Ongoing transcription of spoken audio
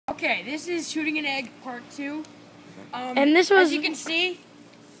Okay, this is shooting an egg part 2. And this was, as you can see,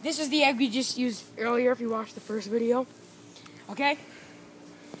 this is the egg we just used earlier if you watched the first video. Okay?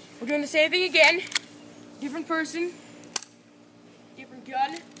 We're doing the same thing again. Different person, different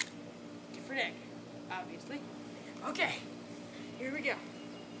gun, different egg, obviously. Okay, here we go.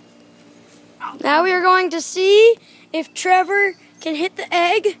 now we are going to see if Trevor can hit the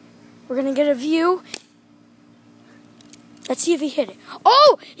egg. We're going to get a view. Let's see if he hit it.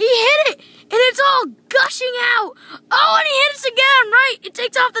 Oh, he hit it, and it's all gushing out. Oh, and he hits it again, right? It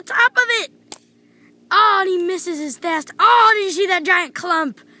takes off the top of it. Oh, and he misses his test. Oh, did you see that giant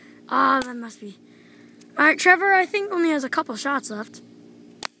clump? Oh, that must be. All right, Trevor, I think only has a couple shots left.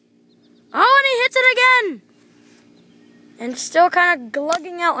 Oh, and he hits it again. And still kind of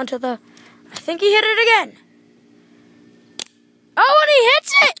glugging out onto the... I think he hit it again. Oh, and he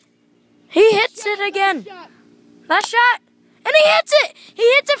hits it. He hits it again. Last shot. And he hits it. He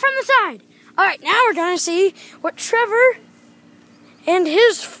hits it from the side. All right, now we're going to see what Trevor and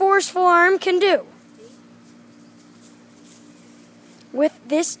his forceful arm can do with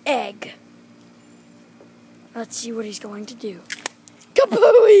this egg. Let's see what he's going to do.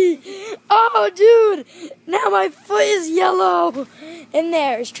 Kabooey! Oh, dude! Now my foot is yellow. And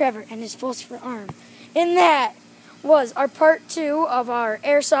there is Trevor and his forceful arm. And that was our part 2 of our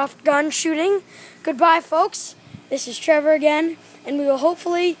airsoft gun shooting. Goodbye, folks. This is Trevor again, and we will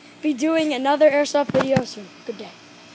hopefully be doing another airsoft video soon. Good day.